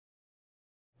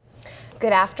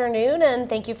Good afternoon, and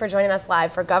thank you for joining us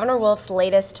live for Governor Wolf's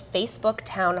latest Facebook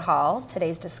Town Hall.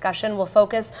 Today's discussion will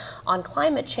focus on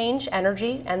climate change,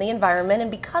 energy, and the environment,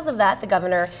 and because of that, the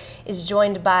governor is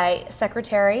joined by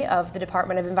Secretary of the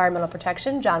Department of Environmental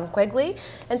Protection, John Quigley,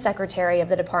 and Secretary of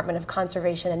the Department of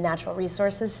Conservation and Natural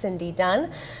Resources, Cindy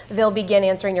Dunn. They'll begin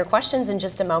answering your questions in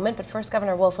just a moment, but first,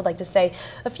 Governor Wolf would like to say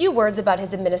a few words about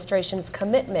his administration's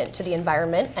commitment to the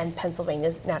environment and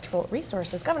Pennsylvania's natural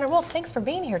resources. Governor Wolf, thanks for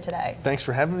being here today. Thanks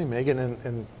for having me, Megan,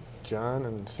 and John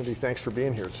and Cindy, thanks for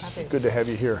being here. It's good to have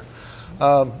you here.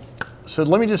 So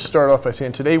let me just start off by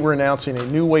saying today we're announcing a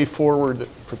new way forward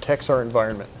that protects our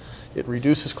environment. It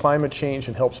reduces climate change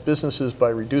and helps businesses by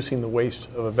reducing the waste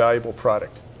of a valuable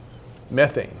product.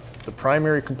 Methane, the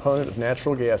primary component of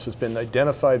natural gas, has been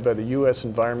identified by the U.S.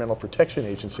 Environmental Protection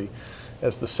Agency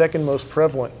as the second most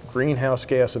prevalent greenhouse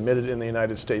gas emitted in the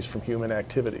United States from human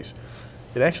activities.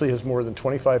 It actually has more than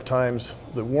 25 times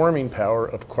the warming power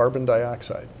of carbon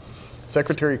dioxide.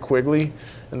 Secretary Quigley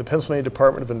and the Pennsylvania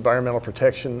Department of Environmental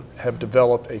Protection have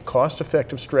developed a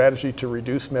cost-effective strategy to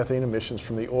reduce methane emissions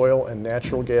from the oil and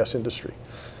natural gas industry.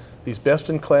 These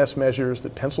best-in-class measures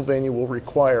that Pennsylvania will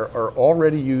require are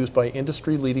already used by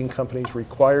industry-leading companies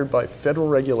required by federal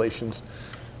regulations,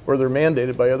 or they're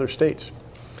mandated by other states.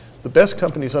 The best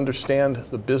companies understand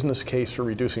the business case for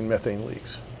reducing methane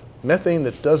leaks. Methane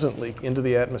that doesn't leak into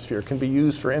the atmosphere can be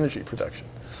used for energy production.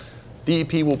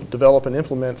 DEP will develop and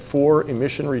implement 4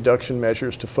 emission reduction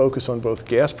measures to focus on both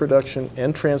gas production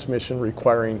and transmission,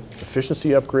 requiring efficiency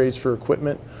upgrades for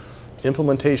equipment,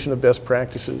 implementation of best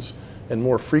practices, and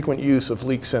more frequent use of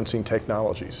leak sensing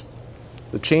technologies.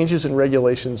 The changes in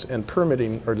regulations and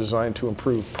permitting are designed to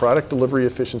improve product delivery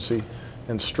efficiency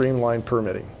and streamline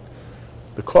permitting.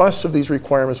 The costs of these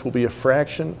requirements will be a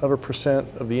fraction of a percent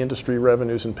of the industry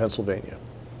revenues in Pennsylvania.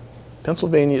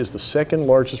 Pennsylvania is the second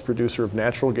largest producer of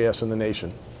natural gas in the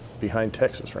nation, behind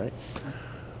Texas, right?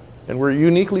 And we're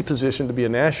uniquely positioned to be a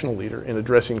national leader in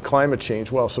addressing climate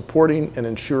change while supporting and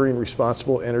ensuring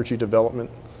responsible energy development,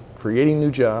 creating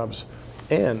new jobs,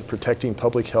 and protecting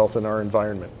public health and our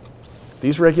environment.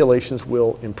 These regulations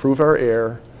will improve our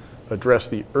air, address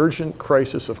the urgent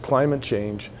crisis of climate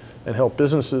change, and help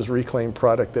businesses reclaim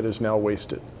product that is now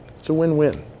wasted. It's a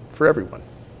win-win for everyone.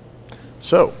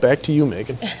 So, back to you,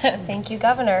 Megan. Thank you,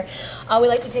 Governor. We'd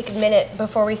like to take a minute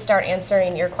before we start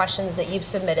answering your questions that you've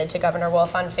submitted to Governor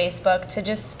Wolf on Facebook to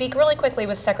just speak really quickly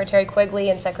with Secretary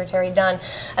Quigley and Secretary Dunn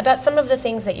about some of the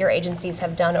things that your agencies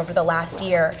have done over the last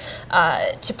year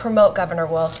to promote Governor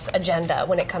Wolf's agenda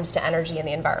when it comes to energy and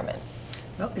the environment.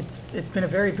 Well, it's been a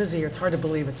very busy year. It's hard to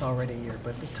believe it's already a year,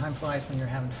 but the time flies when you're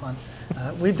having fun.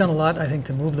 We've done a lot, I think,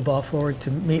 to move the ball forward to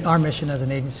meet our mission as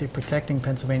an agency protecting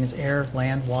Pennsylvania's air,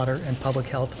 land, water, and public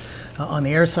health. On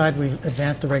the air side, we've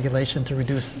advanced the regulation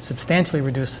to substantially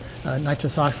reduce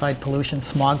nitrous oxide pollution,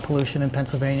 smog pollution in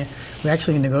Pennsylvania. We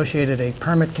actually negotiated a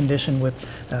permit condition with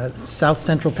South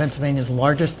Central Pennsylvania's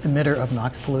largest emitter of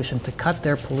NOx pollution to cut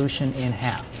their pollution in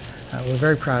half. We're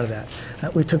very proud of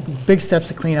that. We took big steps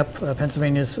to clean up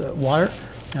Pennsylvania's water,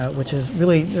 which is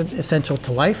really essential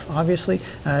to life, obviously.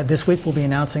 This week we'll be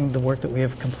announcing the work that we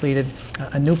have completed,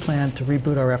 a new plan to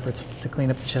reboot our efforts to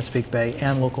clean up the Chesapeake Bay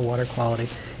and local water quality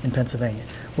in Pennsylvania.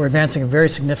 We're advancing a very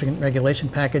significant regulation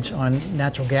package on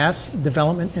natural gas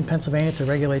development in Pennsylvania to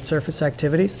regulate surface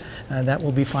activities. That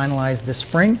will be finalized this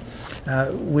spring.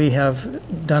 We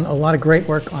have done a lot of great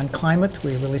work on climate.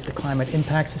 We released a climate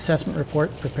impacts assessment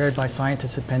report prepared by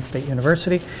scientists at Penn State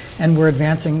University, and we're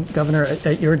advancing, Governor,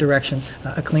 at your direction,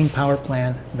 a clean power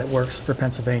plan that works for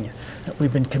Pennsylvania.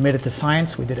 We've been committed to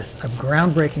science. We did a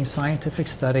groundbreaking scientific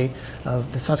study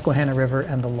of the Susquehanna River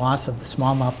and the loss of the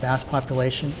smallmouth bass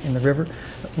population in the river.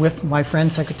 With my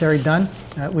friend Secretary Dunn,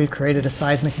 we've created a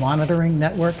seismic monitoring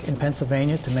network in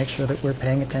Pennsylvania to make sure that we're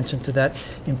paying attention to that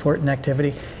important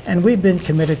activity. And we've been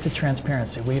committed to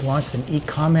transparency. We launched an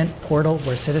e-comment portal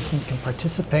where citizens can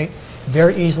participate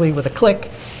very easily with a click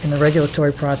in the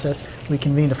regulatory process. We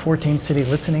convened a 14-city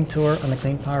listening tour on the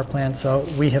Clean Power Plan, so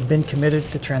we have been committed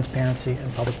to transparency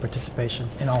and public participation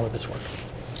in all of this work.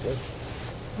 Good.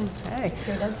 Okay.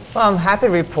 Well, I'm happy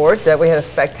to report that we had a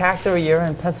spectacular year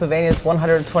in Pennsylvania's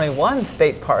 121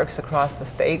 state parks across the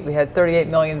state. We had 38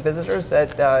 million visitors.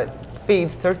 That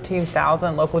feeds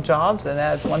 13,000 local jobs, and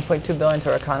adds $1.2 billion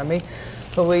to our economy.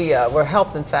 But we were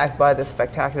helped, in fact, by the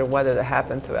spectacular weather that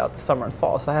happened throughout the summer and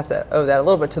fall. So I have to owe that a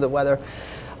little bit to the weather.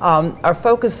 Our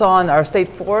focus on our state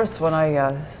forests, when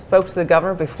I spoke to the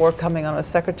governor before coming on as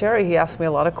secretary, he asked me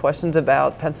a lot of questions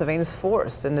about Pennsylvania's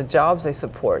forests and the jobs they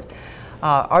support.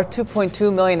 Our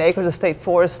 2.2 million acres of state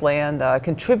forest land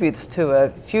contributes to a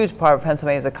huge part of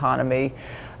Pennsylvania's economy.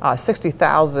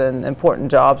 60,000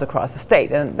 important jobs across the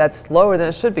state, and that's lower than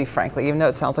it should be, frankly, even though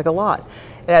it sounds like a lot.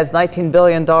 It adds $19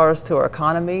 billion to our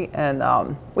economy,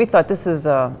 and we thought this is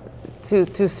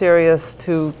too serious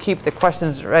to keep the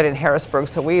questions right in Harrisburg,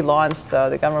 so we launched,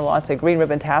 the governor launched a Green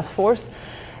Ribbon Task Force,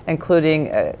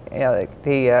 including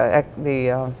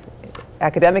the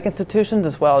academic institutions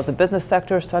as well as the business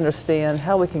sectors, to understand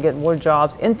how we can get more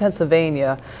jobs in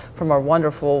Pennsylvania from our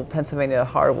wonderful Pennsylvania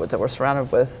hardwoods that we're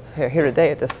surrounded with here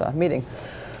today at this meeting.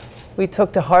 We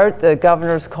took to heart the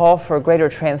governor's call for greater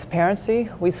transparency.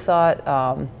 We sought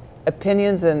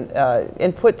opinions and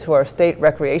input to our state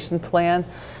recreation plan,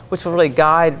 which will really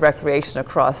guide recreation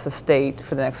across the state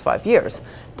for the next 5 years.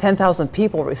 10,000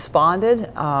 people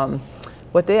responded.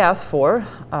 What they asked for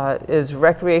is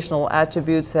recreational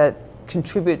attributes that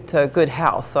contribute to good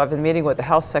health. So I've been meeting with the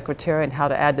health secretary and how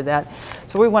to add to that.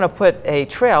 So we want to put a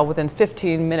trail within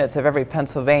 15 minutes of every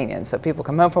Pennsylvanian. So people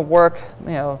come home from work,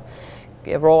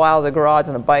 roll out of the garage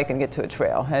on a bike and get to a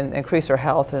trail and increase their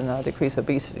health and decrease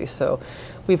obesity. So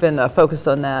we've been focused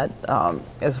on that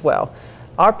as well.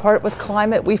 Our part with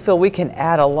climate, we feel we can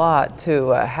add a lot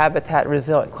to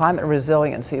climate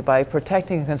resiliency by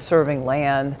protecting and conserving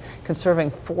land,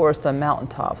 conserving forests on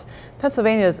mountaintops.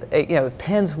 Pennsylvania is,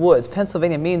 Penn's Woods.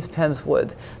 Pennsylvania means Penn's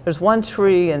Woods. There's one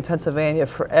tree in Pennsylvania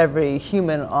for every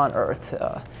human on Earth.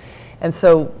 And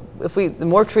so the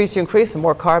more trees you increase, the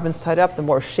more carbon's tied up, the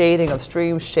more shading of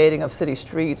streams, shading of city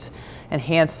streets,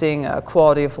 enhancing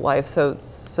quality of life.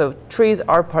 So trees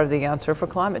are part of the answer for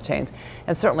climate change,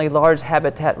 and certainly large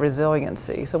habitat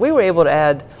resiliency. So we were able to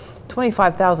add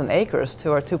 25,000 acres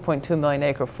to our 2.2 million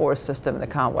acre forest system in the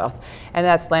Commonwealth, and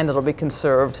that's land that will be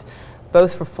conserved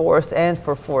both for forest and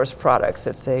for forest products.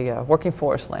 It's a working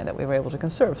forest land that we were able to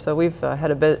conserve. So we've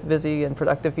had a busy and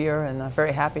productive year, and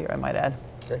very happy, I might add.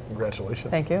 Okay,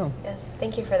 congratulations. Thank you. Yes,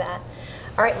 thank you for that.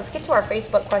 All right, let's get to our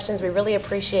Facebook questions. We really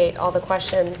appreciate all the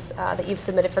questions that you've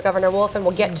submitted for Governor Wolf, and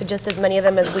we'll get to just as many of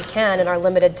them as we can in our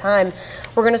limited time.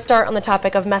 We're going to start on the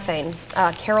topic of methane.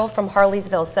 Carol from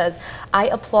Harleysville says, I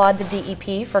applaud the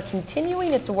DEP for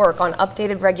continuing its work on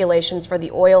updated regulations for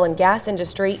the oil and gas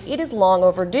industry. It is long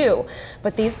overdue,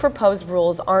 but these proposed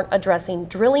rules aren't addressing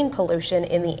drilling pollution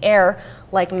in the air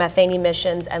like methane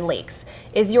emissions and leaks.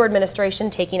 Is your administration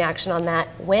taking action on that?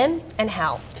 When and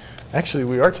how? Actually,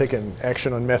 we are taking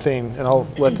action on methane, and I'll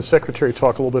let the Secretary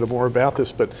talk a little bit more about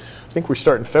this, but I think we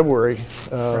start in February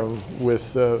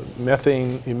with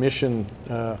methane emission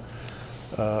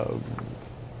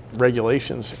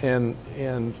regulations, and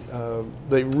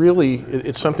they really,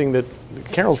 it's something that,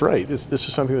 Carol's right, this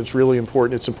is something that's really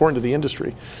important. It's important to the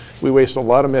industry. We waste a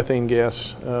lot of methane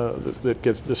gas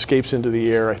that escapes into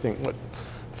the air, I think,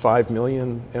 5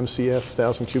 million MCF,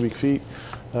 1,000 cubic feet.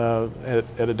 At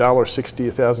 $1.60 a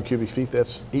 1,000 cubic feet,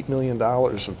 that's $8 million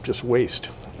of just waste.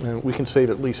 And we can save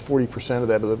at least 40% of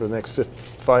that over the next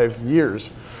 5 years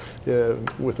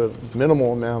with a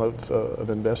minimal amount of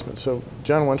investment. So,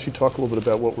 John, why don't you talk a little bit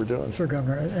about what we're doing? Sure,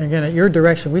 Governor. And again, at your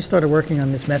direction, we started working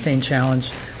on this methane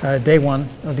challenge day one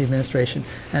of the administration,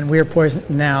 and we are poised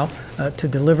now to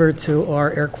deliver to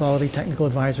our Air Quality Technical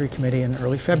Advisory Committee in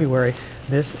early February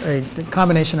a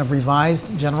combination of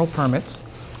revised general permits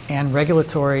and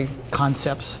regulatory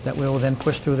concepts that we will then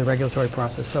push through the regulatory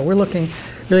process. So we're looking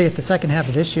really at the second half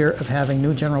of this year of having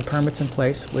new general permits in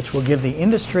place, which will give the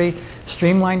industry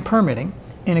streamlined permitting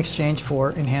in exchange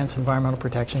for enhanced environmental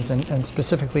protections and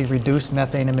specifically reduced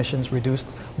methane emissions, reduced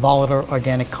volatile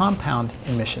organic compound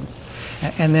emissions.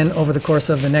 And then over the course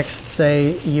of the next,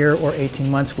 say, year or 18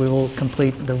 months, we will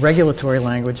complete the regulatory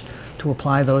language to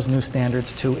apply those new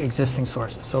standards to existing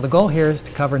sources. So the goal here is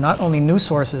to cover not only new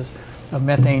sources of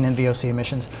methane and VOC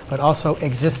emissions, but also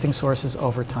existing sources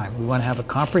over time. We want to have a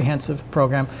comprehensive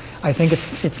program. I think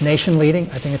it's nation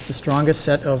leading. I think it's the strongest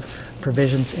set of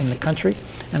provisions in the country.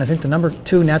 And I think the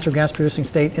 #2 natural gas producing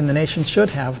state in the nation should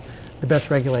have the best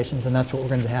regulations, and that's what we're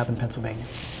going to have in Pennsylvania.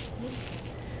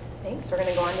 Thanks. We're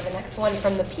going to go on to the next one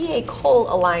from the PA Coal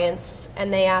Alliance,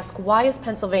 and they ask, why is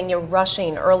Pennsylvania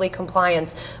rushing early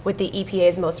compliance with the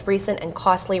EPA's most recent and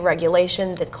costly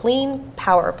regulation, the Clean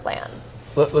Power Plan?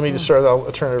 Let me just start, I'll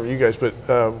turn it over to you guys, but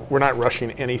we're not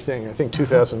rushing anything. I think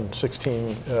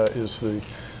 2016 is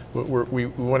we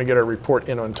want to get our report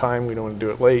in on time. We don't want to do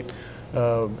it late.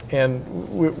 And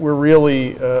we're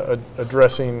really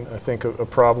addressing, I think, a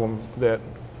problem that,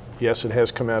 yes, it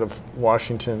has come out of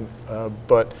Washington,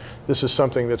 but this is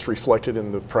something that's reflected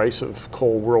in the price of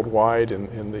coal worldwide and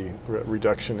in the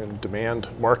reduction in demand,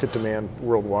 market demand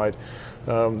worldwide.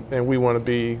 And we want to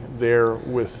be there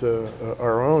with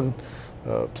our own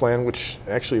plan, which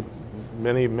actually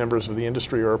many members of the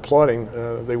industry are applauding.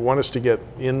 They want us to get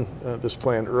in this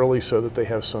plan early so that they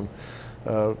have some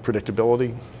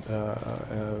predictability.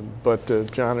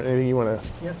 But John, anything you want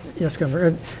to? Yes,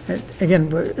 Governor.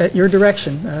 Again, at your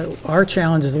direction, our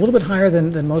challenge is a little bit higher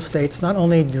than most states. Not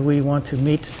only do we want to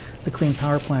meet the Clean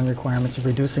Power Plan requirements of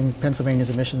reducing Pennsylvania's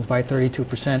emissions by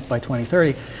 32% by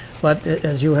 2030, but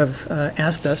as you have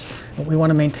asked us, we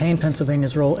want to maintain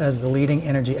Pennsylvania's role as the leading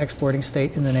energy exporting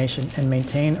state in the nation and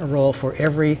maintain a role for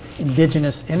every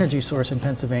indigenous energy source in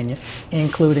Pennsylvania,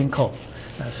 including coal.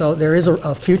 So there is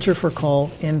a future for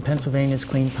coal in Pennsylvania's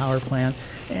Clean Power Plan,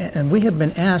 and we have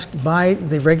been asked by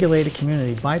the regulated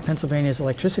community, by Pennsylvania's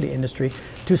electricity industry,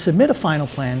 to submit a final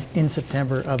plan in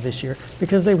September of this year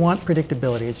because they want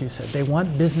predictability, as you said. They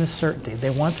want business certainty. They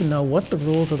want to know what the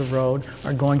rules of the road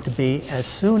are going to be as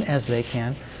soon as they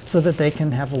can so that they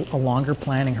can have a longer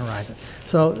planning horizon.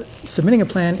 So submitting a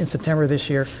plan in September this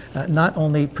year not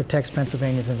only protects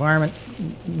Pennsylvania's environment,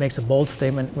 makes a bold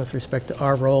statement with respect to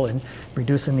our role in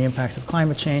reducing the impacts of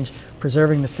climate change,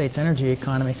 preserving the state's energy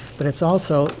economy, but it's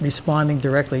also responding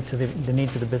directly to the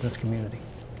needs of the business community.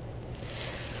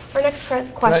 Our next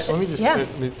question. Let me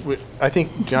just, I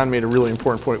think John made a really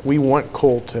important point. We want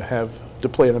coal to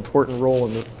play an important role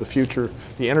in the future,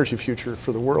 the energy future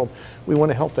for the world. We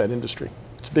want to help that industry.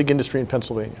 It's a big industry in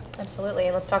Pennsylvania. Absolutely,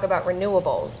 and let's talk about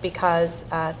renewables because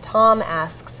Tom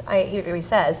asks, he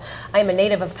says, I am a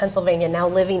native of Pennsylvania, now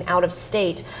living out of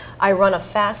state. I run a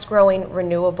fast-growing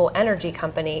renewable energy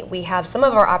company. We have some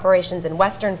of our operations in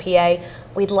Western PA.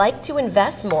 We'd like to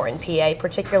invest more in PA,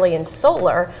 particularly in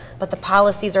solar, but the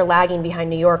policies are lagging behind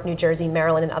New York, New Jersey,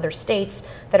 Maryland, and other states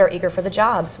that are eager for the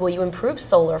jobs. Will you improve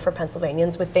solar for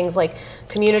Pennsylvanians with things like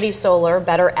community solar,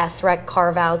 better SREC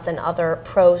carve-outs, and other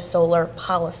pro-solar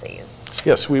policies?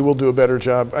 Yes, we will do a better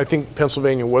job. I think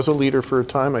Pennsylvania was a leader for a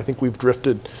time. I think we've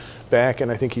drifted back,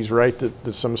 and I think he's right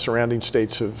that some surrounding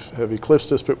states have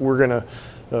eclipsed us, but we're going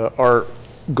to, our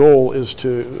goal is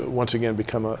to once again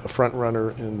become a front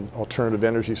runner in alternative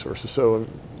energy sources. So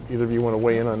either of you want to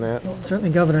weigh in on that? Well, certainly,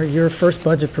 Governor, your first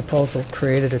budget proposal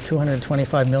created a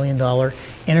 $225 million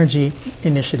energy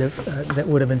initiative that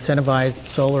would have incentivized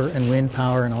solar and wind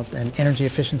power and energy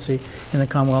efficiency in the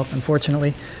Commonwealth.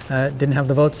 Unfortunately, didn't have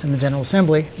the votes in the General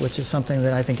Assembly, which is something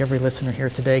that I think every listener here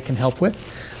today can help with.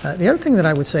 The other thing that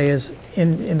I would say is,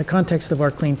 in the context of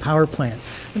our Clean Power Plan,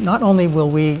 not only will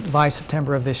we, by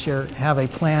September of this year, have a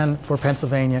plan for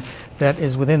Pennsylvania that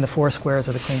is within the four squares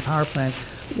of the Clean Power Plan,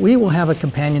 we will have a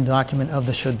companion document of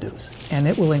the should-dos, and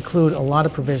it will include a lot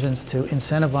of provisions to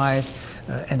incentivize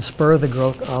and spur the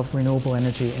growth of renewable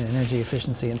energy and energy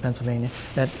efficiency in Pennsylvania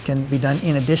that can be done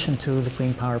in addition to the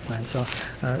Clean Power Plan. So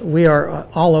we are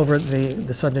all over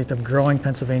the subject of growing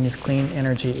Pennsylvania's clean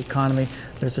energy economy.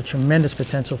 There's a tremendous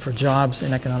potential for jobs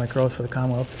and economic growth for the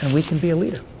Commonwealth, and we can be a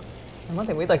leader. And one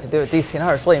thing we'd like to do at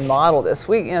DCNR is really model this.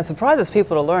 It surprises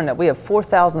people to learn that we have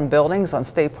 4,000 buildings on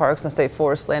state parks and state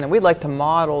forest land, and we'd like to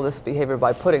model this behavior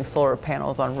by putting solar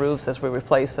panels on roofs as we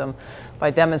replace them,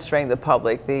 by demonstrating the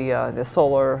public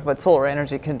what solar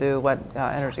energy can do, what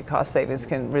energy cost savings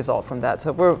can result from that.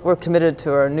 So we're committed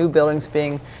to our new buildings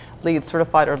being LEED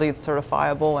certified or LEED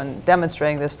certifiable, and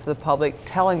demonstrating this to the public,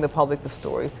 telling the public the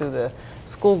story through the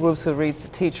school groups who reach the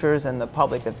teachers and the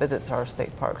public that visits our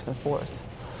state parks and forests.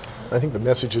 I think the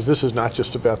message is this is not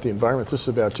just about the environment, this is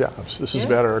about jobs. This is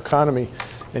about our economy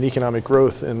and economic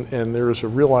growth, and there is a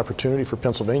real opportunity for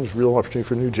Pennsylvania, a real opportunity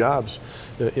for new jobs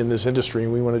in this industry,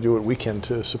 and we want to do what we can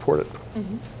to support it.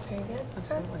 Mm-hmm. Very good.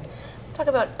 Absolutely. Let's talk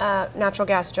about natural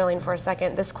gas drilling for a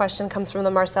second. This question comes from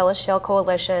the Marcellus Shale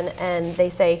Coalition, and they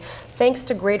say, thanks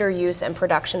to greater use and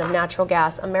production of natural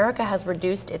gas, America has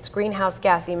reduced its greenhouse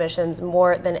gas emissions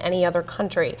more than any other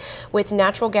country. With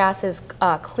natural gas's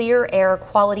clear air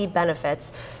quality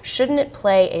benefits, shouldn't it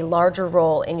play a larger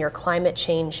role in your climate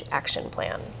change action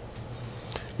plan?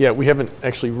 Yeah, we haven't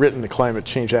actually written the climate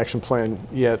change action plan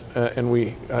yet, and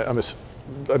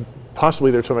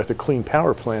possibly they're talking about the Clean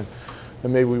Power Plan.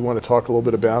 And maybe we want to talk a little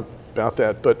bit about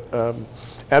that. But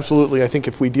absolutely, I think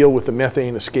if we deal with the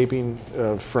methane escaping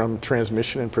from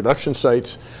transmission and production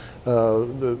sites,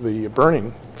 the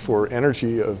burning for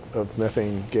energy of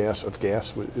methane gas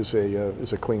is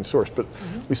a clean source. But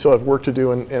we still have work to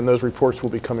do, and those reports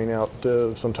will be coming out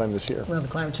sometime this year. Well, the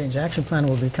Climate Change Action Plan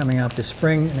will be coming out this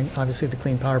spring, and obviously the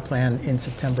Clean Power Plan in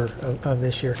September of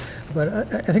this year.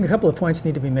 But I think a couple of points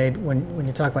need to be made when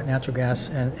you talk about natural gas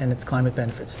and its climate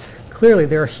benefits. Clearly,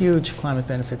 there are huge climate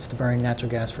benefits to burning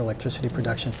natural gas for electricity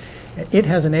production. It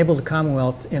has enabled the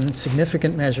Commonwealth in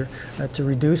significant measure it's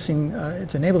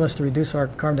enabled us to reduce our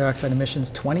carbon dioxide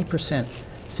emissions 20%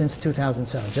 since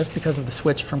 2007, just because of the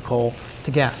switch from coal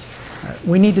to gas.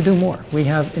 We need to do more. We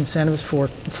have incentives for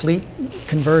fleet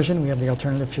conversion. We have the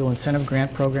Alternative Fuel Incentive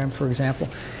Grant Program, for example.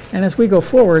 And as we go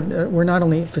forward, we're not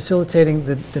only facilitating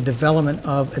the development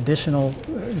of additional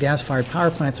gas-fired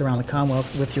power plants around the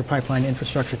Commonwealth with your Pipeline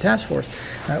Infrastructure Task Force,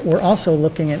 we're also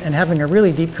looking at and having a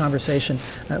really deep conversation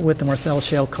with the Marcellus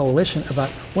Shale Coalition about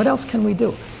what else can we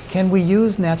do? Can we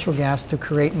use natural gas to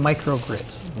create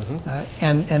microgrids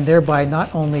and thereby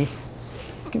not only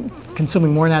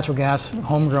consuming more natural gas,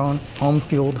 homegrown,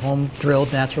 home-fueled,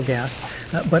 home-drilled natural gas,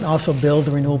 but also build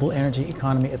the renewable energy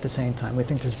economy at the same time. We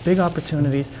think there's big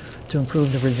opportunities to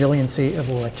improve the resiliency of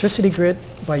the electricity grid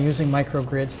by using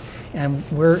microgrids, and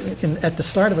we're at the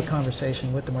start of a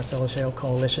conversation with the Marcellus Shale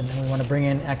Coalition, and we want to bring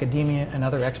in academia and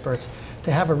other experts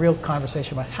to have a real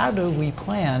conversation about how do we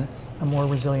plan a more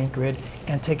resilient grid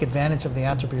and take advantage of the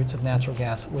attributes of natural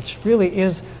gas, which really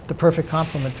is the perfect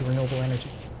complement to renewable energy.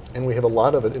 And we have a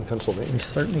lot of it in Pennsylvania. We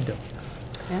certainly do.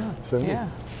 Yeah. Cindy? Yeah.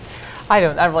 I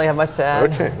don't really have much to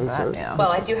add. Okay. Well,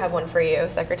 I do have one for you,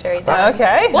 Secretary Dunn.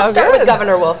 Okay. We'll start with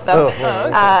Governor Wolf, though.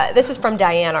 Okay. This is from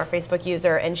Diane, our Facebook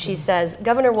user, and she says,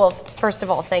 Governor Wolf, first of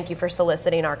all, thank you for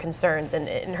soliciting our concerns, and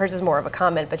hers is more of a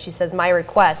comment, but she says, my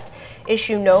request,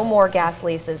 issue no more gas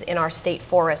leases in our state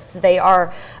forests. They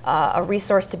are a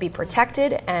resource to be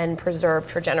protected and preserved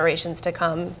for generations to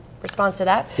come. Response to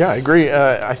that? Yeah, I agree.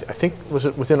 I think, was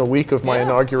it within a week of my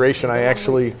inauguration, I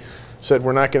actually said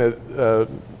we're not going to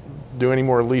do any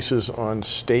more leases on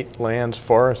state lands,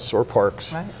 forests, or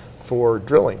parks for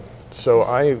drilling. So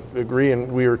I agree,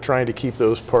 and we are trying to keep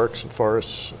those parks and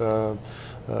forests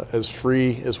as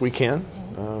free as we can.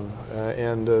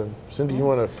 Cindy, you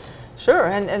want to? Sure,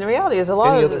 and the reality is a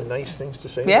lot Any of other nice things to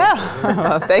say?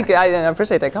 Yeah, thank you. I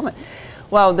appreciate that comment.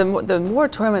 Well, the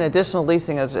moratorium and additional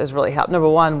leasing has really helped. Number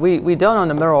one, we don't own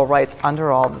the mineral rights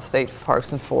under all the state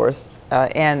parks and forests,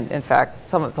 and in fact,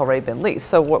 some of it's already been leased.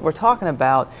 So what we're talking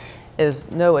about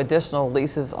is no additional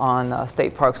leases on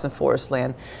state parks and forest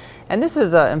land. And this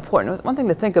is important. One thing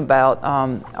to think about,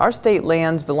 our state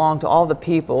lands belong to all the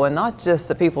people, and not just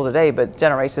the people today, but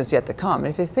generations yet to come.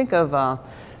 And if you think of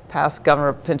past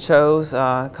Governor Pinchot's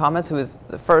comments, who was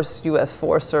the first U.S.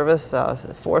 Forest Service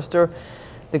forester,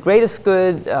 the greatest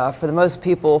good for the most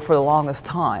people for the longest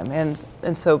time.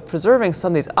 And so preserving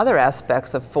some of these other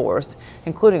aspects of forest,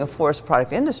 including a forest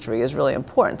product industry, is really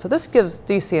important. So this gives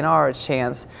DCNR a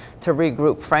chance to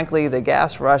regroup. Frankly, the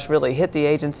gas rush really hit the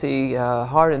agency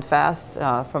hard and fast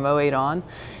from 2008 on.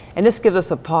 And this gives us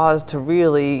a pause to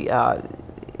really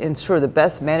ensure the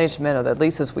best management of the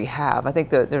leases we have. I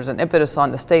think that there's an impetus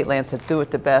on the state lands to do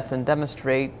it the best and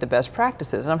demonstrate the best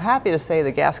practices. And I'm happy to say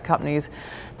the gas companies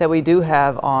that we do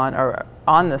have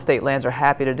on the state lands are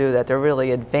happy to do that. They're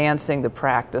really advancing the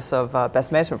practice of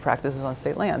best management practices on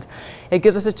state lands. It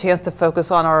gives us a chance to focus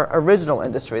on our original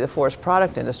industry, the forest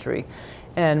product industry,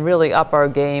 and really up our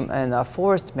game in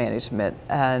forest management.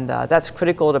 And that's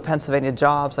critical to Pennsylvania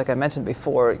jobs. Like I mentioned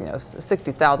before,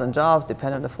 60,000 jobs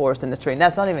depend on the forest industry. And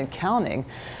that's not even counting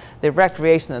the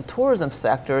recreation and tourism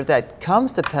sector that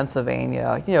comes to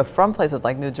Pennsylvania, from places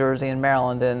like New Jersey and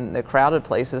Maryland and the crowded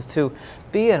places to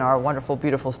be in our wonderful,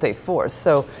 beautiful state forest.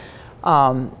 So,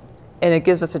 and it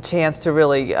gives us a chance to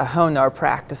really hone our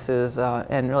practices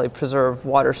and really preserve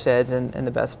watersheds in the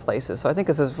best places. So I think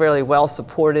this is really well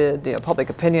supported.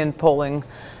 Public opinion polling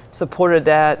supported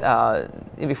that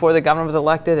before the governor was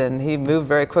elected, and he moved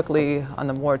very quickly on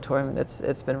the moratorium, and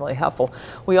it's been really helpful.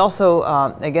 We also,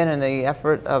 again, in the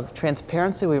effort of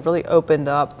transparency, we've really opened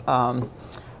up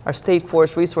our state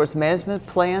forest resource management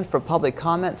plan for public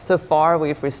comment. So far,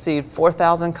 we've received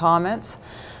 4,000 comments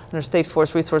on our state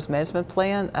forest resource management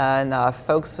plan, and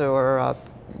folks who are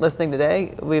listening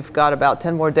today, we've got about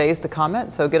 10 more days to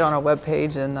comment, so get on our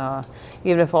webpage, and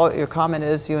even if all your comment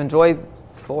is you enjoy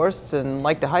forests and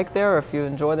like to hike there, or if you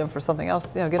enjoy them for something else,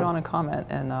 get on and comment,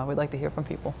 and we'd like to hear from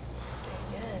people.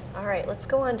 Good. All right, let's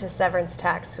go on to severance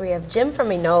tax. We have Jim from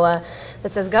Enola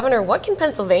that says, Governor, what can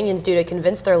Pennsylvanians do to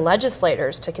convince their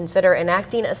legislators to consider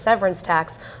enacting a severance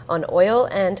tax on oil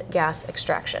and gas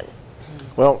extraction?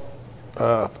 Well,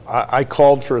 I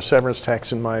called for a severance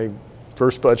tax in my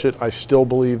first budget. I still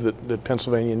believe that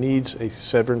Pennsylvania needs a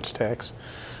severance tax.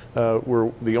 We're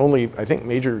the only, I think,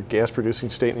 major gas producing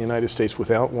state in the United States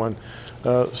without one.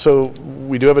 So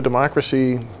we do have a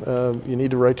democracy. You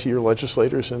need to write to your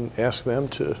legislators and ask them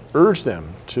to urge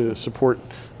them to support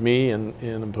me in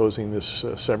imposing this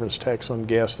severance tax on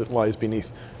gas that lies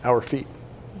beneath our feet.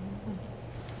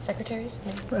 secretaries?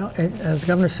 Well, as the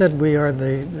governor said, we are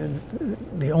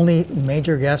the only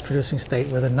major gas producing state.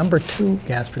 We're the #2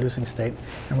 gas producing state,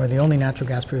 and we're the only natural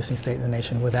gas producing state in the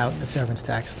nation without the severance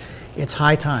tax. It's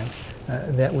high time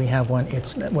that we have one.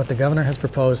 It's what the governor has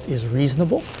proposed is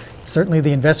reasonable. Certainly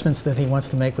the investments that he wants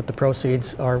to make with the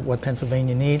proceeds are what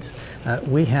Pennsylvania needs.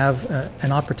 We have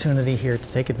an opportunity here to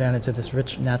take advantage of this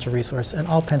rich natural resource, and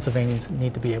all Pennsylvanians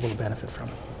need to be able to benefit from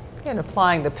it. And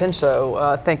applying the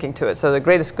Pinchot thinking to it, so the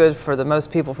greatest good for the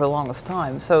most people for the longest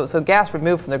time. So gas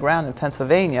removed from the ground in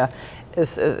Pennsylvania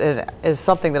is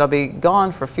something that'll be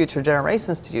gone for future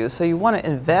generations to use. So you want to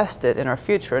invest it in our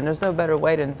future, and there's no better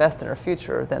way to invest in our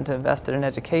future than to invest it in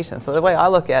education. So the way I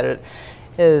look at it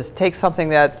is take something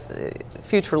that's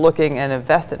future looking and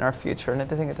invest it in our future, and I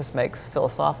think it just makes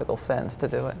philosophical sense to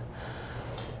do it.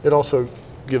 It also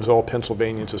gives all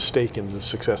Pennsylvanians a stake in the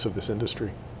success of this industry.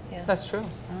 Yeah. That's true.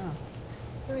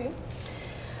 All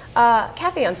right.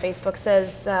 Kathy on Facebook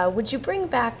says, would you bring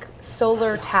back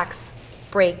solar tax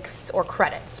breaks or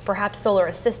credits, perhaps solar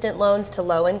assistant loans to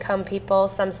low-income people?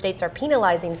 Some states are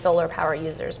penalizing solar power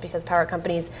users because power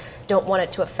companies don't want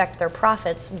it to affect their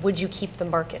profits. Would you keep the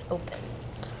market open?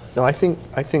 No, I think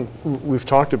we've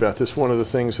talked about this. One of the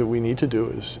things that we need to do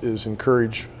is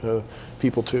encourage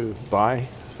people to buy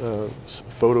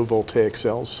photovoltaic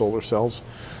cells, solar cells,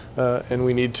 and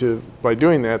we need to, by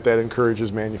doing that, that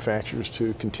encourages manufacturers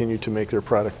to continue to make their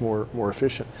product more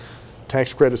efficient.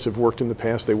 Tax credits have worked in the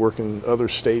past. They work in other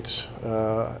states,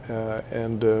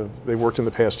 and they worked in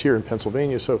the past here in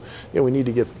Pennsylvania. So, we need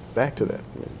to get back to that.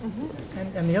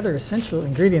 Mm-hmm. And the other essential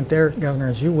ingredient there, Governor,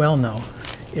 as you well know,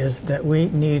 is that we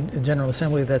need a General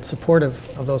Assembly that's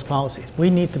supportive of those policies. We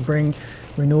need to bring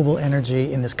renewable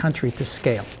energy in this country to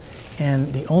scale.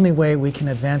 And the only way we can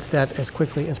advance that as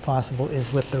quickly as possible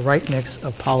is with the right mix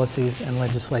of policies and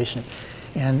legislation.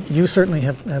 And you certainly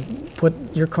have put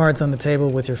your cards on the table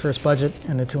with your first budget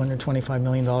and the $225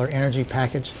 million energy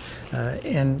package.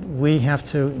 And we have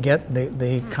to get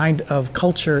the kind of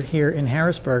culture here in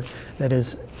Harrisburg that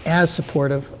is as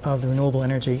supportive of the renewable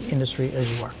energy industry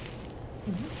as you are.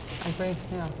 I agree,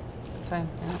 yeah. Same.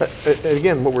 And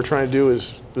again, what we're trying to do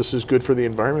is, this is good for the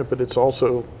environment, but it's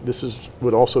also,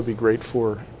 would also be great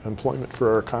for employment,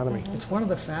 for our economy. It's one of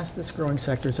the fastest growing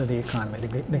sectors of the economy.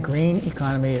 The green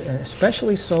economy, and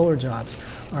especially solar jobs,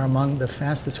 are among the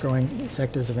fastest growing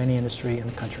sectors of any industry in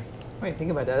the country. When you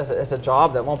think about that, as a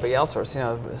job that won't be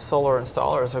outsourced, solar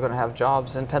installers are going to have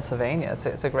jobs in Pennsylvania.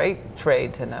 It's a great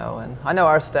trade to know, and I know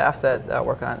our staff that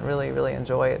work on it really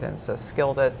enjoy it, and it's a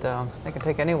skill that they can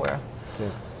take anywhere. Yeah.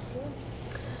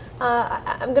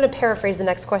 I'm going to paraphrase the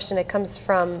next question. It comes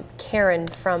from Karen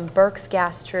from Berks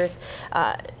Gas Truth.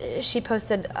 She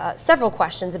posted several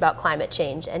questions about climate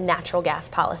change and natural gas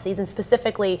policies, and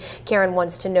specifically, Karen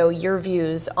wants to know your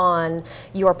views on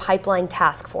your pipeline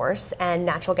task force and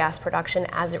natural gas production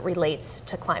as it relates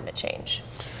to climate change.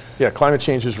 Yeah, climate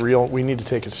change is real. We need to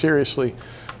take it seriously.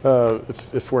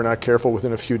 If we're not careful,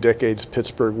 within a few decades,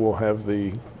 Pittsburgh will have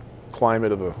the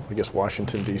climate of,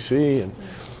 Washington, D.C., and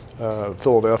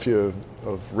Philadelphia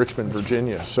of Richmond,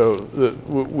 Virginia. So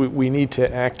we need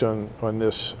to act on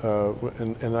this,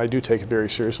 and I do take it very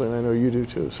seriously, and I know you do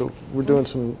too. So we're doing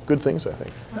some good things, I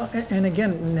think. Well, and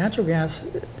again, natural gas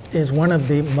is one of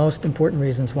the most important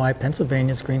reasons why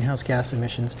Pennsylvania's greenhouse gas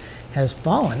emissions has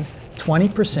fallen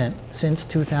 20% since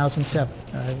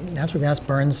 2007. Natural gas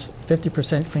burns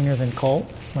 50% cleaner than coal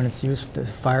when it's used to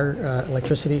fire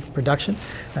electricity production.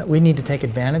 We need to take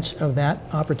advantage of that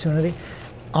opportunity.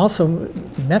 Also,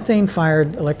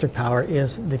 methane-fired electric power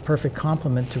is the perfect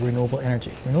complement to renewable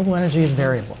energy. Renewable energy is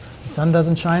variable. The sun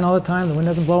doesn't shine all the time, the wind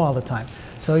doesn't blow all the time.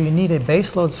 So you need a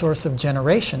baseload source of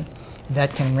generation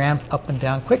that can ramp up and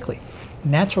down quickly.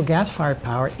 Natural gas-fired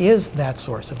power is that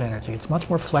source of energy. It's much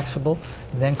more flexible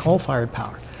than coal-fired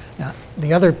power. Now,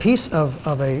 the other piece of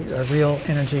a real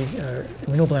energy,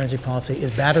 renewable energy policy is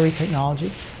battery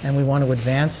technology, and we want to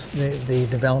advance the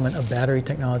development of battery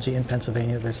technology in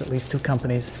Pennsylvania. There's at least 2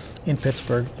 companies in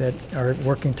Pittsburgh that are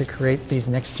working to create these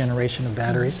next generation of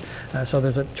batteries. So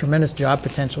there's a tremendous job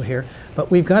potential here,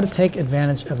 but we've got to take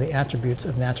advantage of the attributes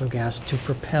of natural gas to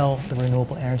propel the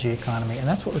renewable energy economy, and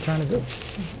that's what we're trying to do.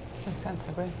 Makes sense,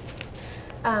 I agree.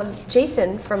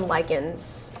 Jason from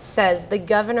Lycans says the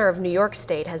governor of New York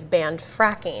State has banned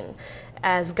fracking.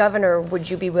 As governor, would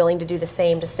you be willing to do the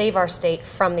same to save our state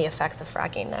from the effects of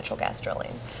fracking natural gas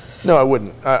drilling? No, I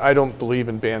wouldn't. I don't believe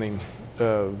in banning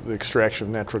the extraction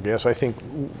of natural gas. I think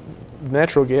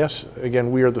natural gas,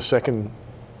 again, we are the second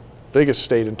biggest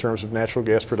state in terms of natural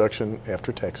gas production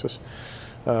after Texas.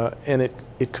 And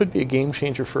it could be a game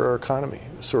changer for our economy,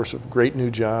 a source of great new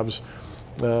jobs.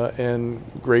 and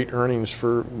great earnings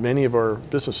for many of our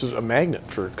businesses, a magnet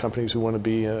for companies who want to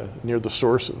be near the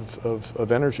source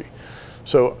of energy.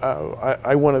 So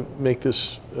I want to make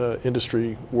this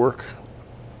industry work,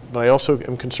 but I also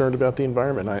am concerned about the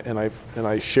environment, and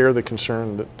I share the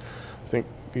concern that I think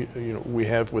we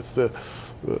have with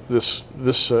this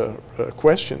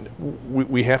question.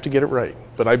 We have to get it right,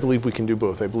 but I believe we can do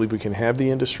both. I believe we can have the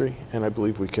industry, and I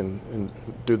believe we can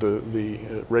do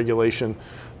the regulation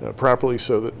properly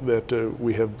so that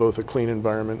we have both a clean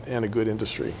environment and a good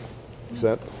industry. Is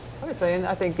that? Obviously, and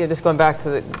I think just going back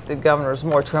to the governor's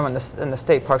moratorium in the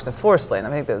state parks and forest land, I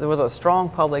think that there was a strong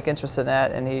public interest in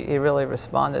that, and he really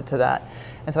responded to that.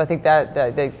 And so I think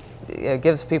that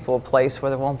gives people a place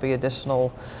where there won't be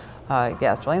additional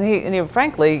gas drilling. And he,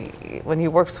 frankly, when he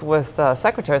works with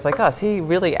secretaries like us, he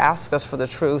really asks us for the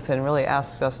truth and really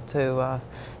asks us to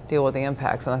deal with the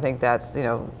impacts. And I think that's,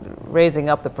 raising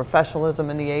up the professionalism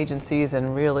in the agencies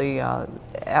and really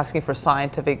asking for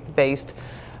scientific-based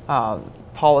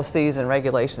policies and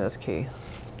regulation is key.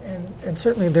 And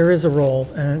certainly there is a role,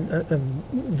 and a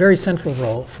very central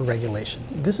role for regulation.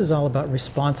 This is all about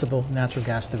responsible natural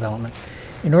gas development.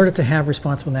 In order to have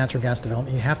responsible natural gas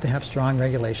development, you have to have strong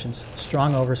regulations,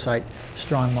 strong oversight,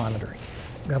 strong monitoring.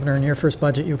 Governor, in your first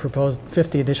budget, you proposed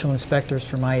 50 additional inspectors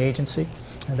for my agency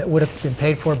that would have been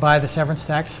paid for by the severance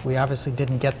tax. We obviously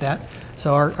didn't get that,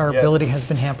 so our ability has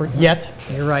been hampered. Yet,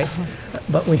 you're right.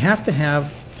 But we have to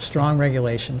have strong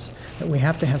regulations, that we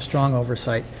have to have strong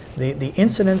oversight. The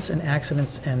incidents and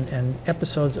accidents and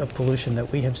episodes of pollution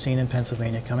that we have seen in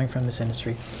Pennsylvania coming from this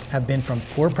industry have been from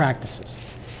poor practices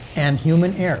and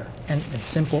human error and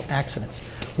simple accidents.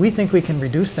 We think we can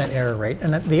reduce that error rate,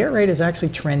 and the error rate is actually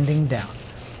trending down.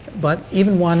 But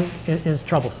even one is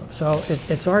troublesome. So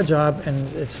it's our job, and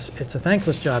it's a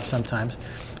thankless job sometimes,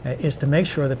 is to make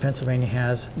sure that Pennsylvania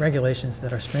has regulations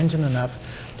that are stringent enough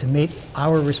to meet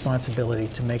our responsibility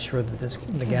to make sure that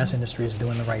the gas industry is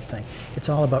doing the right thing. It's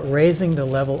all about raising the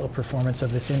level of performance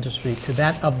of this industry to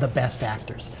that of the best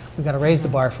actors. We've got to raise the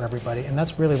bar for everybody, and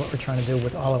that's really what we're trying to do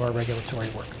with all of our regulatory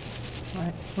work.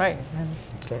 Right.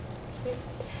 Okay.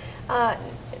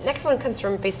 Next one comes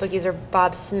from Facebook user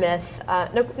Bob Smith.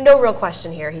 No real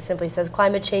question here. He simply says,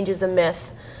 climate change is a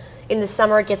myth. In the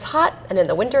summer it gets hot, and in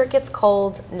the winter it gets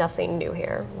cold. Nothing new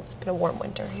here. Well, it's been a warm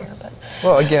winter here, but.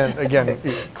 Well, again,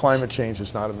 climate change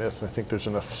is not a myth. I think there's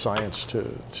enough science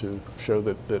to show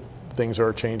that things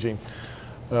are changing,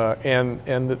 and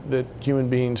that human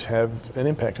beings have an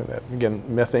impact on that. Again,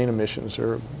 methane emissions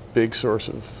are a big source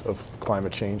of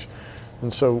climate change,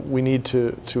 and so we need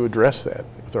to address that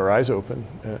with our eyes open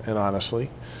and honestly,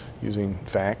 using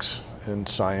facts and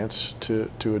science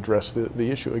to address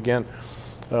the issue. Again.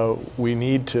 We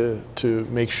need to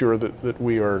make sure that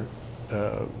we are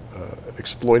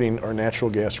exploiting our natural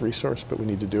gas resource, but we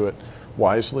need to do it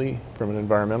wisely from an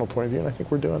environmental point of view, and I think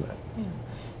we're doing that.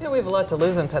 Yeah. We have a lot to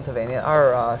lose in Pennsylvania.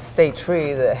 Our state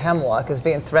tree, the hemlock, is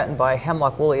being threatened by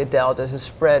hemlock woolly adelgid, whose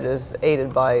spread is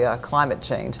aided by climate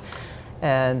change.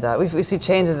 And we see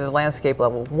changes in the landscape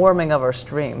level, warming of our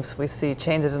streams. We see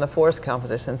changes in the forest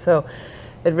composition. So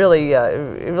it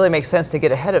really makes sense to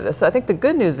get ahead of this. So I think the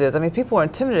good news is, people are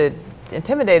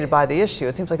intimidated by the issue.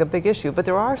 It seems like a big issue, but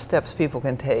there are steps people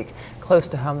can take close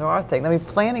to home. There are things.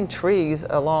 Planting trees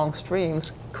along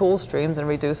streams cools streams and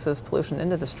reduces pollution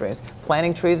into the streams.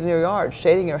 Planting trees in your yard,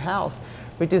 shading your house,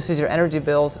 reduces your energy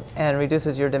bills and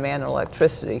reduces your demand on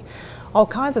electricity. All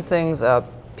kinds of things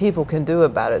people can do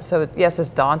about it. So yes, it's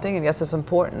daunting, and yes, it's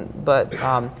important, but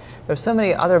there's so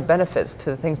many other benefits to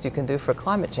the things you can do for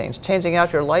climate change. Changing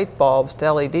out your light bulbs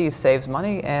to LEDs saves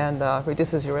money and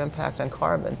reduces your impact on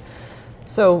carbon.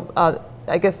 So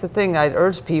I guess the thing I'd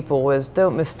urge people is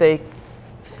don't mistake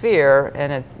fear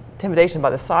and intimidation by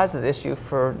the size of the issue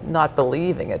for not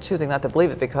believing it, choosing not to believe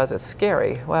it because it's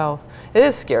scary. Well, it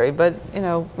is scary, but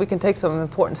we can take some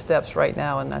important steps right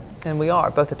now, and we are,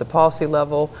 both at the policy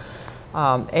level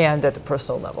and at the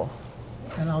personal level.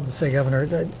 And I'll just say, Governor,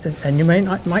 and you might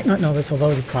not know this,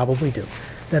 although you probably do,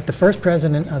 that the first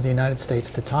president of the United States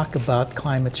to talk about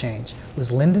climate change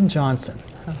was Lyndon Johnson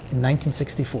in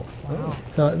 1964. Wow.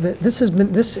 So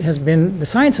the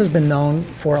science has been known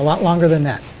for a lot longer than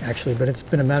that, actually, but it's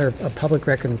been a matter of public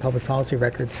record and public policy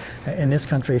record in this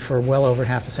country for well over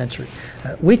half a century.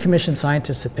 We commissioned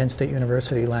scientists at Penn State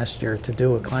University last year to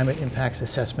do a climate impacts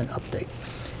assessment update.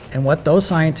 And what those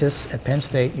scientists at Penn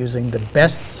State, using the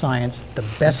best science, the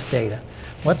best data,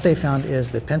 what they found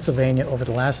is that Pennsylvania over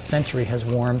the last century has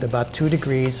warmed about 2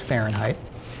 degrees Fahrenheit,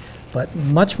 but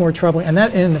much more troubling, and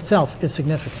that in itself is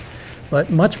significant, but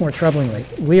much more troublingly,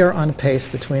 we are on pace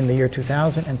between the year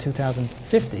 2000 and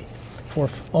 2050 for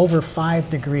over 5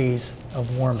 degrees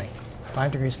of warming,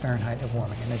 5 degrees Fahrenheit of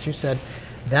warming. And as you said,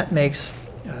 that makes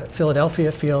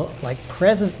Philadelphia feel like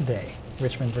present day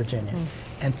Richmond, Virginia,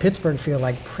 and Pittsburgh feel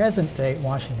like present day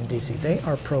Washington, D.C. They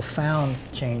are profound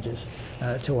changes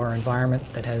to our environment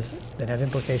that have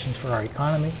implications for our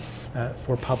economy,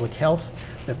 for public health,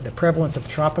 the prevalence of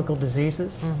tropical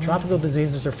diseases. Tropical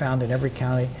diseases are found in every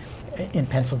county in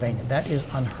Pennsylvania. That is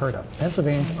unheard of.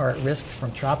 Pennsylvanians are at risk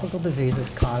from tropical diseases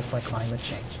caused by climate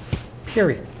change,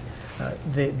 period.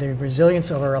 The resilience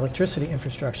of our electricity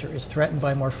infrastructure is threatened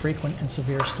by more frequent and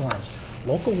severe storms.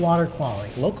 Local water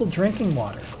quality, local drinking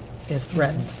water is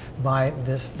threatened by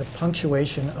the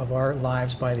punctuation of our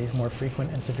lives by these more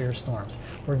frequent and severe storms.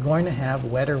 We're going to have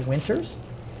wetter winters.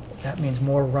 That means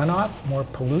more runoff, more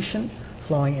pollution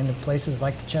flowing into places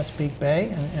like the Chesapeake Bay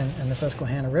and the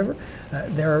Susquehanna River.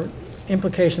 There are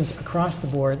implications across the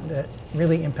board that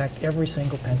really impact every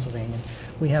single Pennsylvanian.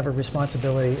 We have a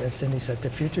responsibility, as Cindy said, to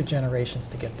future generations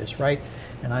to get this right,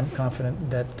 and I'm confident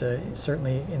that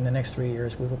certainly in the next 3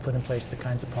 years we will put in place the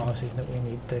kinds of policies that we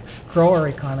need to grow our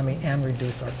economy and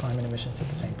reduce our climate emissions at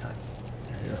the same time.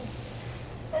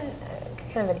 And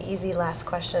kind of an easy last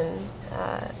question.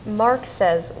 Mark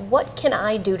says, what can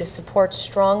I do to support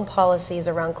strong policies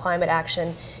around climate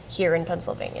action here in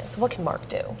Pennsylvania? So what can Mark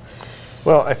do?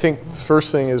 Well, I think the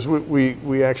first thing is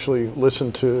we actually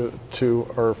listen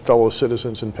to our fellow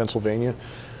citizens in Pennsylvania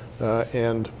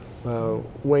and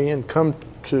weigh in, come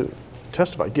to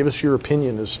testify, give us your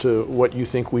opinion as to what you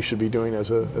think we should be doing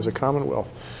as a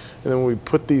Commonwealth. And then when we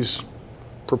put these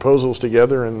proposals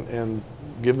together and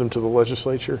give them to the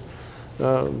legislature,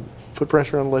 put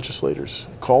pressure on legislators,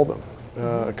 call them,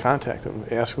 contact them,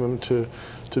 ask them to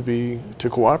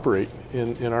cooperate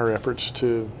in our efforts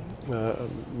to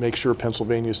make sure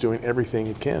Pennsylvania is doing everything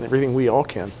it can, everything we all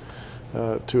can,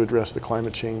 to address the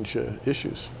climate change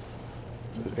issues.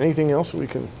 Anything else that we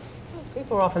can?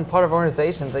 People are often part of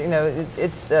organizations. You know,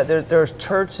 there's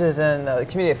churches and the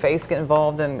community of faith get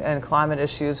involved in climate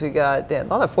issues. We got a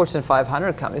lot of Fortune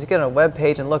 500 companies. You get on a web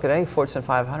page and look at any Fortune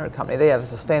 500 company. They have a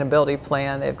sustainability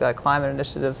plan. They've got climate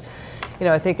initiatives. You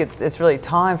know, I think it's really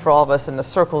time for all of us in the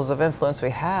circles of influence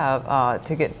we have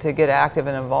to get active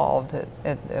and involved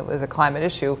with the climate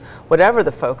issue, whatever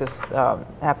the focus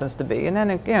happens to be, and then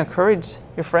encourage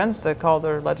your friends to call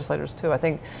their legislators too. I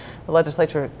think the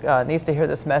legislature needs to hear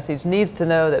this message, needs to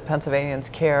know that Pennsylvanians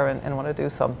care and want to do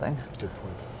something. Good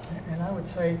point. And I would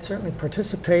say certainly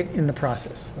participate in the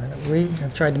process. We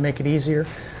have tried to make it easier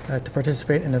to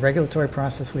participate in the regulatory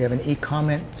process. We have an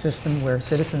e-comment system where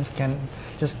citizens can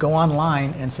just go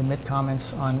online and submit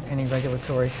comments on any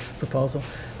regulatory proposal.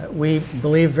 We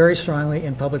believe very strongly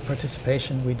in public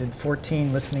participation. We did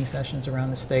 14 listening sessions around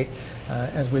the state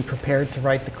as we prepared to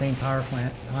write the Clean Power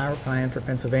Plan for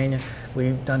Pennsylvania.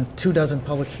 We've done 24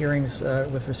 public hearings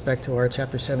with respect to our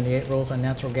Chapter 78 rules on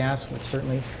natural gas, which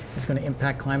certainly is going to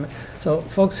impact climate. So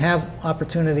folks have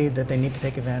opportunity that they need to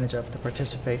take advantage of to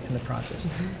participate in the process.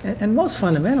 And most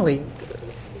fundamentally,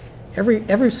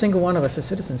 every single one of us as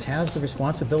citizens has the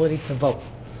responsibility to vote.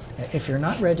 If you're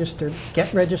not registered,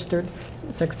 get registered.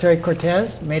 Secretary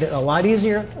Cortez made it a lot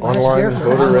easier last year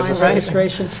for online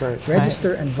registration. Right.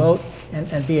 Register and vote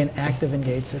and be an active,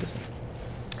 engaged citizen.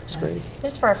 That's great.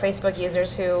 Just for our Facebook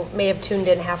users who may have tuned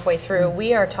in halfway through,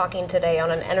 we are talking today on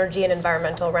an energy and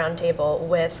environmental roundtable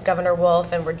with Governor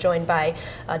Wolf, and we're joined by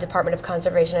Department of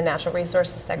Conservation and Natural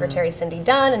Resources Secretary Cindy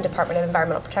Dunn and Department of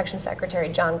Environmental Protection Secretary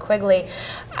John Quigley.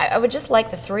 I would just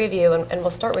like the three of you, and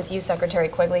we'll start with you, Secretary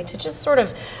Quigley, to just sort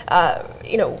of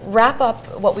wrap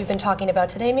up what we've been talking about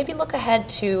today. Maybe look ahead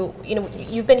to,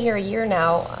 you've been here a year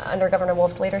now under Governor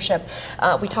Wolf's leadership.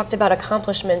 We talked about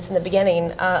accomplishments in the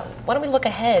beginning. Why don't we look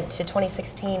ahead to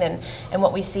 2016 and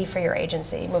what we see for your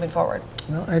agency moving forward?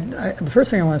 Well, the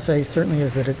first thing I want to say certainly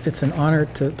is that it's an honor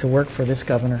to work for this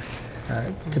governor,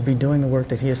 to be doing the work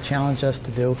that he has challenged us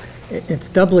to do. It's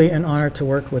doubly an honor to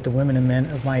work with the women and men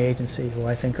of my agency, who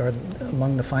I think are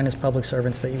among the finest public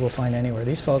servants that you will find anywhere.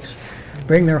 These folks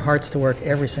bring their hearts to work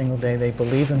every single day. They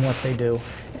believe in what they do,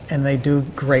 and they do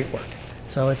great work.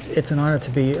 So it's an honor to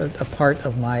be a part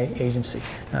of my agency.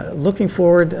 Looking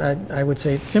forward, I would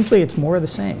say simply it's more of the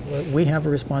same. We have a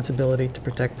responsibility to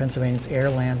protect Pennsylvania's air,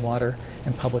 land, water,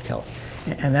 and public health.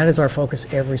 And that is our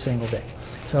focus every single day.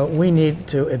 So we need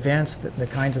to advance the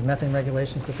kinds of methane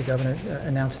regulations that the governor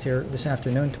announced here this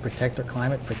afternoon to protect our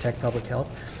climate, protect public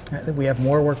health. We have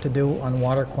more work to do on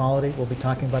water quality. We'll be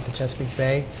talking about the Chesapeake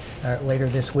Bay later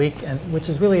this week, which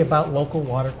is really about local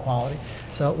water quality.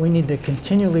 So we need to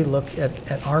continually look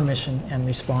at our mission and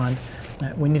respond.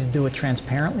 We need to do it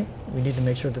transparently. We need to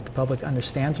make sure that the public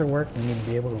understands our work. We need to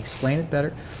be able to explain it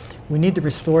better. We need to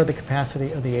restore the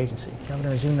capacity of the agency. Governor,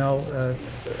 as you know,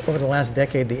 over the last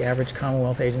decade, the average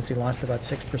Commonwealth agency lost about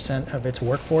 6% of its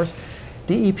workforce.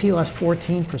 DEP lost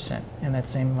 14% in that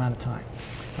same amount of time.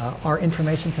 Our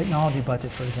information technology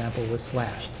budget, for example, was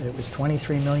slashed. It was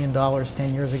 $23 million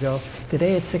 10 years ago.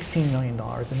 Today it's $16 million,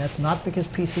 and that's not because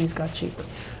PCs got cheaper.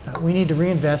 We need to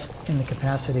reinvest in the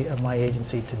capacity of my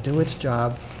agency to do its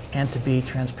job and to be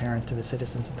transparent to the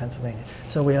citizens of Pennsylvania.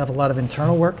 So we have a lot of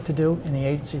internal work to do in the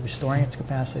agency, restoring its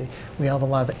capacity. We have a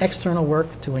lot of external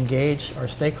work to engage our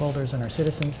stakeholders and our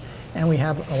citizens, and we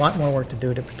have a lot more work to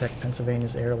do to protect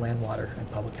Pennsylvania's air, land, water,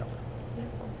 and public health.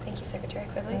 Thank you, Secretary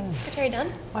Quigley. Secretary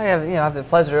Dunn? I have the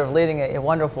pleasure of leading a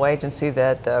wonderful agency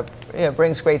that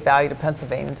brings great value to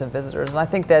Pennsylvanians and visitors. And I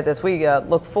think that as we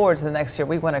look forward to the next year,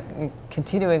 we want to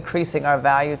continue increasing our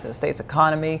value to the state's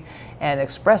economy and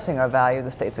expressing our value to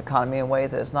the state's economy in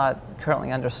ways that is not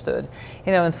currently understood.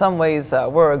 In some ways,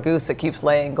 we're a goose that keeps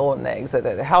laying golden eggs.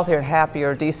 The healthier and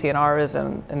happier DCNR is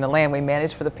in the land we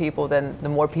manage for the people, then the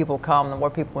more people come, the more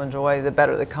people enjoy, the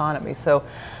better the economy. So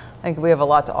I think we have a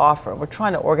lot to offer. We're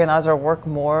trying to organize our work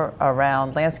more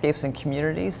around landscapes and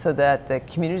communities so that the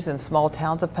communities in small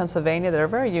towns of Pennsylvania that are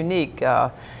very unique,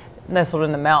 nestled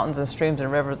in the mountains and streams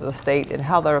and rivers of the state, and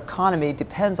how their economy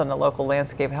depends on the local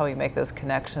landscape, how we make those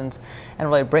connections and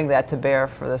really bring that to bear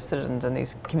for the citizens in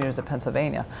these communities of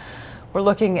Pennsylvania. We're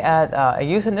looking at a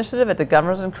youth initiative at the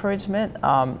governor's encouragement.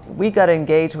 We got to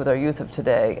engage with our youth of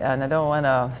today, and I don't want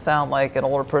to sound like an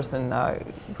older person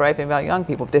griping about young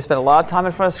people. They spend a lot of time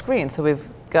in front of screens, so we've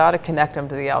got to connect them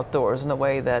to the outdoors in a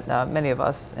way that many of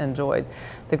us enjoyed.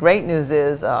 The great news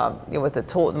is, with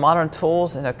the modern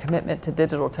tools and a commitment to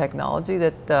digital technology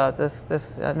that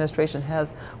this administration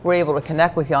has, we're able to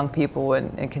connect with young people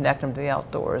and connect them to the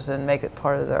outdoors and make it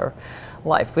part of their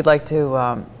life. We'd like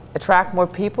to attract more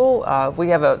people. We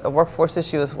have a workforce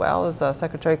issue as well as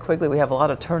Secretary Quigley. We have a lot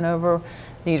of turnover,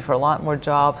 need for a lot more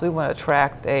jobs. We want to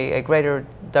attract a greater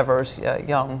diverse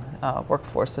young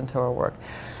workforce into our work.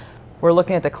 We're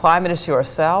looking at the climate issue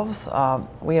ourselves.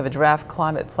 We have a draft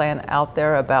climate plan out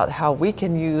there about how we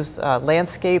can use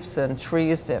landscapes and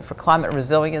trees for climate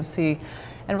resiliency.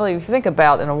 And really, if you think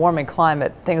about in a warming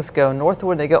climate, things go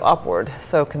northward, they go upward.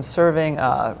 So conserving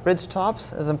ridge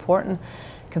tops is important.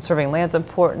 Conserving land's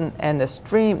important, and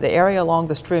the area along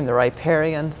the stream, the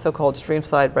riparian, so-called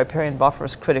streamside riparian buffer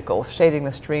is critical, shading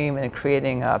the stream and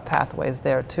creating pathways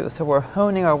there too. So we're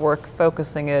honing our work,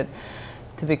 focusing it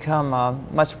to become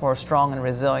much more strong and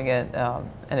resilient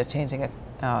in a changing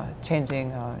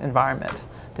environment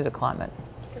due to climate.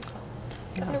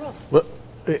 Governor Wolf. Well,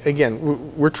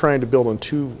 again, we're trying to build on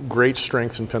two great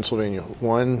strengths in Pennsylvania.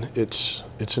 One, its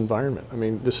environment. I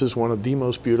mean, this is one of the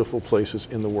most beautiful places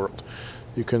in the world.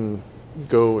 You can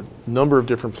go a number of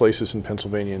different places in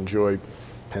Pennsylvania and enjoy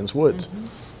Penn's Woods. Mm-hmm.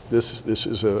 This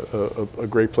is a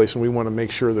great place, and we want to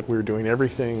make sure that we're doing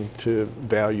everything to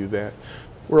value that.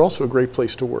 We're also a great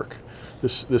place to work.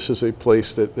 This is a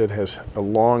place that has a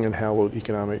long and hallowed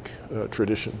economic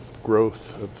tradition of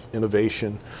growth, of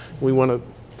innovation. We want to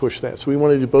push that. So we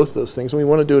want to do both of those things, and we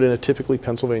want to do it in a typically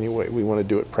Pennsylvania way. We want to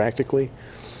do it practically.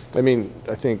 I mean,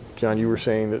 I think, John, you were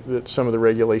saying that some of the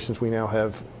regulations we now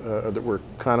have that we're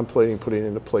contemplating putting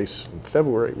into place in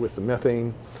February with the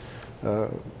methane,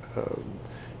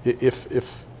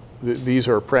 these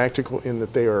are practical in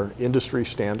that they are industry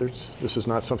standards. This is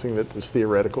not something that is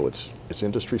theoretical, it's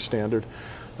industry standard.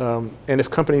 And if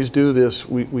companies do this,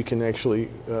 we can actually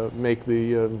make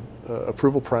the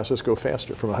approval process go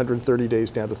faster, from 130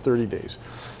 days down to 30 days.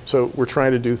 So we're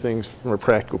trying to do things from a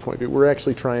practical point of view. We're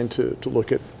actually trying to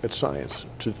look at science,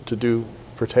 to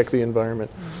protect the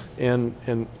environment, mm-hmm.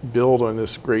 and build on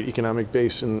this great economic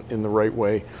base in the right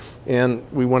way. And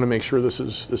we want to make sure this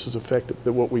is effective,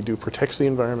 that what we do protects the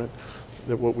environment,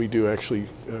 that what we do actually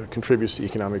contributes to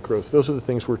economic growth. Those are the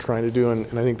things we're trying to do, and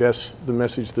I think that's the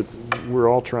message that we're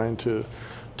all trying to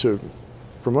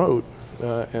promote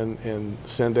and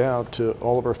send out to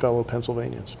all of our fellow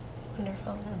Pennsylvanians.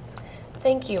 Wonderful.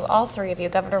 Thank you, all three of you,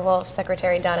 Governor Wolf,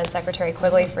 Secretary Dunn, and Secretary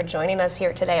Quigley, for joining us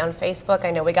here today on Facebook.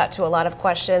 I know we got to a lot of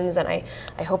questions, and I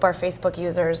hope our Facebook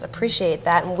users appreciate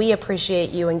that, and we appreciate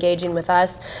you engaging with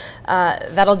us.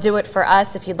 That'll do it for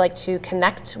us. If you'd like to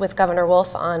connect with Governor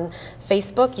Wolf on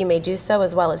Facebook, you may do so,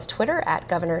 as well as Twitter at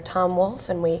Governor Tom Wolf,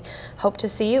 and we hope to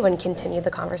see you and continue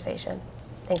the conversation.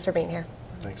 Thanks for being here.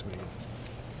 Thanks, Megan.